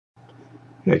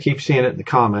I keep seeing it in the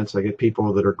comments. I get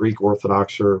people that are Greek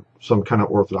Orthodox or some kind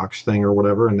of Orthodox thing or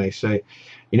whatever, and they say,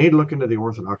 you need to look into the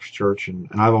Orthodox Church. And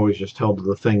I've always just held to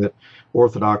the thing that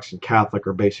Orthodox and Catholic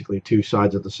are basically two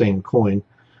sides of the same coin.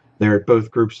 They're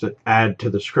both groups that add to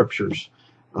the scriptures.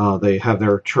 They have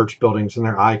their church buildings and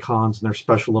their icons and their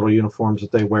special little uniforms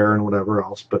that they wear and whatever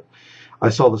else. But I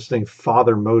saw this thing,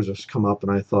 Father Moses, come up,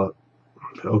 and I thought,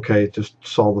 okay, just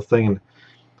saw the thing and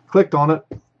clicked on it,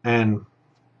 and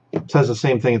it says the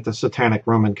same thing that the satanic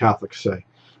Roman Catholics say.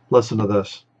 Listen to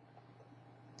this.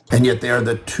 And yet they are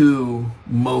the two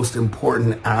most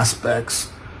important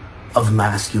aspects of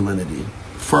masculinity.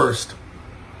 First,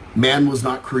 man was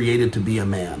not created to be a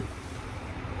man.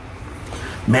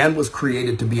 Man was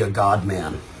created to be a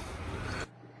God-man.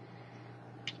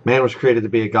 Man was created to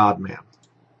be a God-man.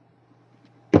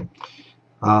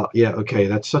 Yeah, okay,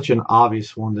 that's such an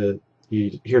obvious one that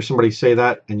you hear somebody say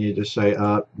that and you just say,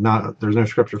 there's no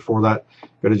scripture for that.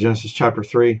 Go to Genesis chapter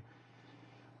 3.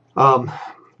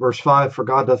 Verse 5, for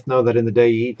God doth know that in the day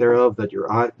ye eat thereof,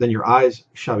 that then your eyes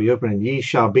shall be open, and ye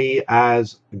shall be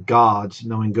as gods,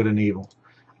 knowing good and evil.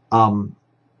 But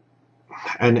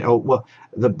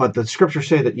the scriptures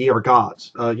say that ye are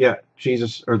gods. Yeah,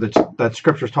 Jesus, or that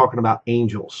scripture is talking about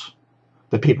angels.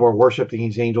 That people are worshiping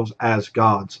these angels as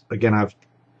gods. Again, I've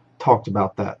talked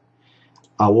about that.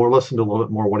 We'll listen to a little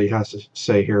bit more what he has to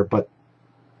say here, but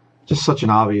just such an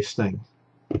obvious thing.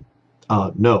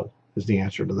 No is the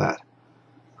answer to that.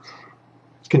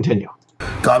 Let's continue.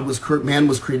 Man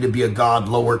was created to be a god,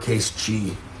 lowercase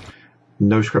g.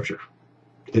 No scripture.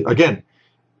 Again,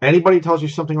 anybody tells you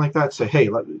something like that, say, hey,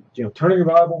 turn in your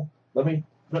Bible. Let me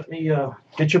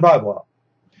get your Bible out.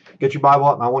 Get your Bible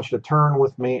out, and I want you to turn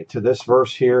with me to this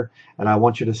verse here, and I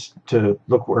want you to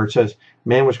look where it says,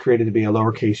 man was created to be a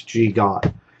lowercase g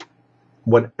God.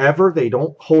 Whenever they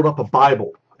don't hold up a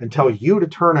Bible and tell you to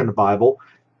turn in the Bible,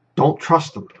 don't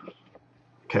trust them.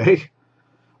 Okay?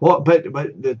 Well, but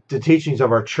the teachings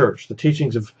of our church, the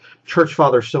teachings of church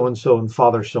father so-and-so and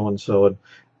father so-and-so, and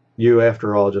you,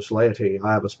 after all, just laity,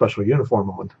 I have a special uniform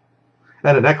on.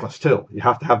 And a necklace, too. You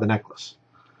have to have the necklace.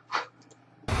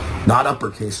 Not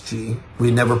uppercase G.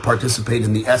 We never participate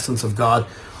in the essence of God,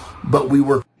 but we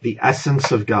were... The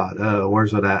essence of God.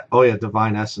 Where's it at? Oh, yeah,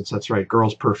 divine essence. That's right.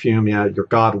 Girl's perfume. Yeah, your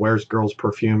God wears girl's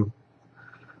perfume.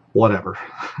 Whatever.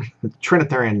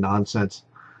 Trinitarian nonsense.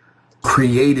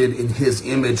 Created in his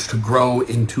image to grow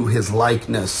into his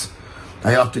likeness.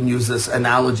 I often use this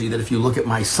analogy that if you look at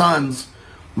my sons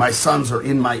are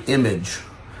in my image.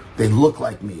 They look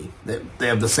like me. They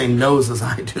have the same nose as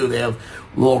I do. They have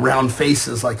little round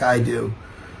faces like I do.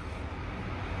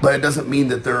 But it doesn't mean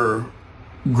that they're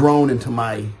grown into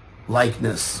my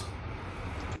likeness.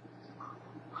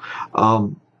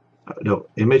 No,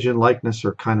 image and likeness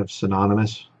are kind of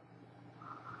synonymous.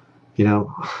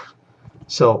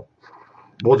 So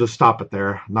we'll just stop it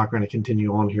there. I'm not going to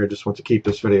continue on here. Just want to keep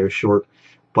this video short.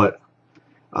 But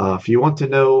if you want to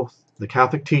know the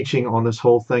Catholic teaching on this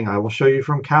whole thing, I will show you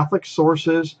from Catholic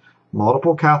sources,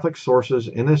 multiple Catholic sources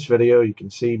in this video. You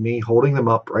can see me holding them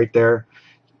up right there.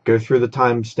 Go through the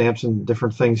timestamps and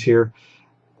different things here.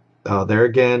 There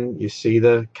again, you see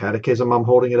the catechism. I'm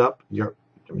holding it up.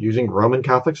 I'm using Roman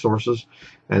Catholic sources.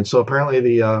 And so apparently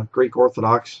the Greek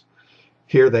Orthodox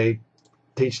here, they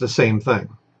teach the same thing.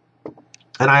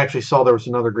 And I actually saw there was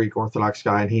another Greek Orthodox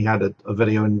guy, and he had a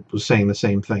video and was saying the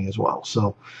same thing as well.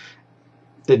 So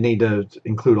didn't need to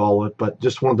include all of it, but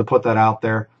just wanted to put that out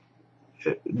there.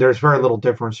 There's very little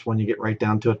difference when you get right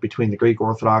down to it between the Greek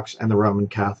Orthodox and the Roman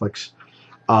Catholics.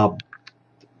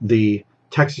 The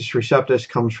Textus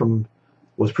Receptus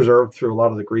was preserved through a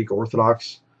lot of the Greek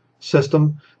Orthodox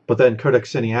system, but then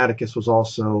Codex Sinaiticus was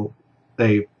also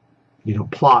a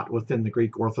plot within the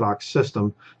Greek Orthodox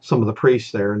system. Some of the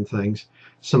priests there and things,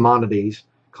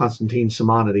 Constantine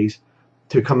Simonides,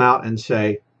 to come out and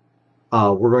say,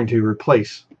 we're going to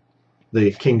replace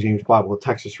the King James Bible, the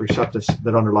Textus Receptus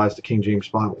that underlies the King James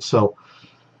Bible. So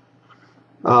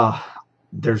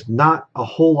there's not a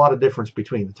whole lot of difference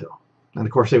between the two. And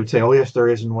of course they would say, oh yes, there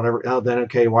is, and whatever. Oh, then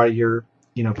okay, why you're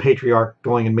patriarch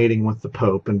going and meeting with the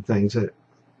Pope and things.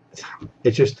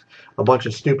 It's just a bunch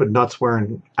of stupid nuts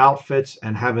wearing outfits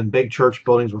and having big church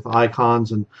buildings with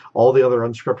icons and all the other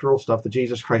unscriptural stuff that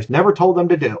Jesus Christ never told them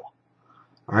to do.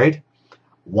 All right?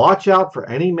 Watch out for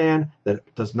any man that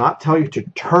does not tell you to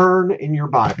turn in your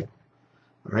Bible.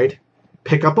 All right?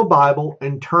 Pick up a Bible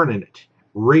and turn in it.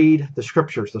 Read the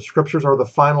scriptures. The scriptures are the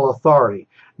final authority,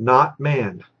 not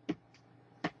man.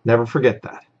 Never forget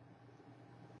that.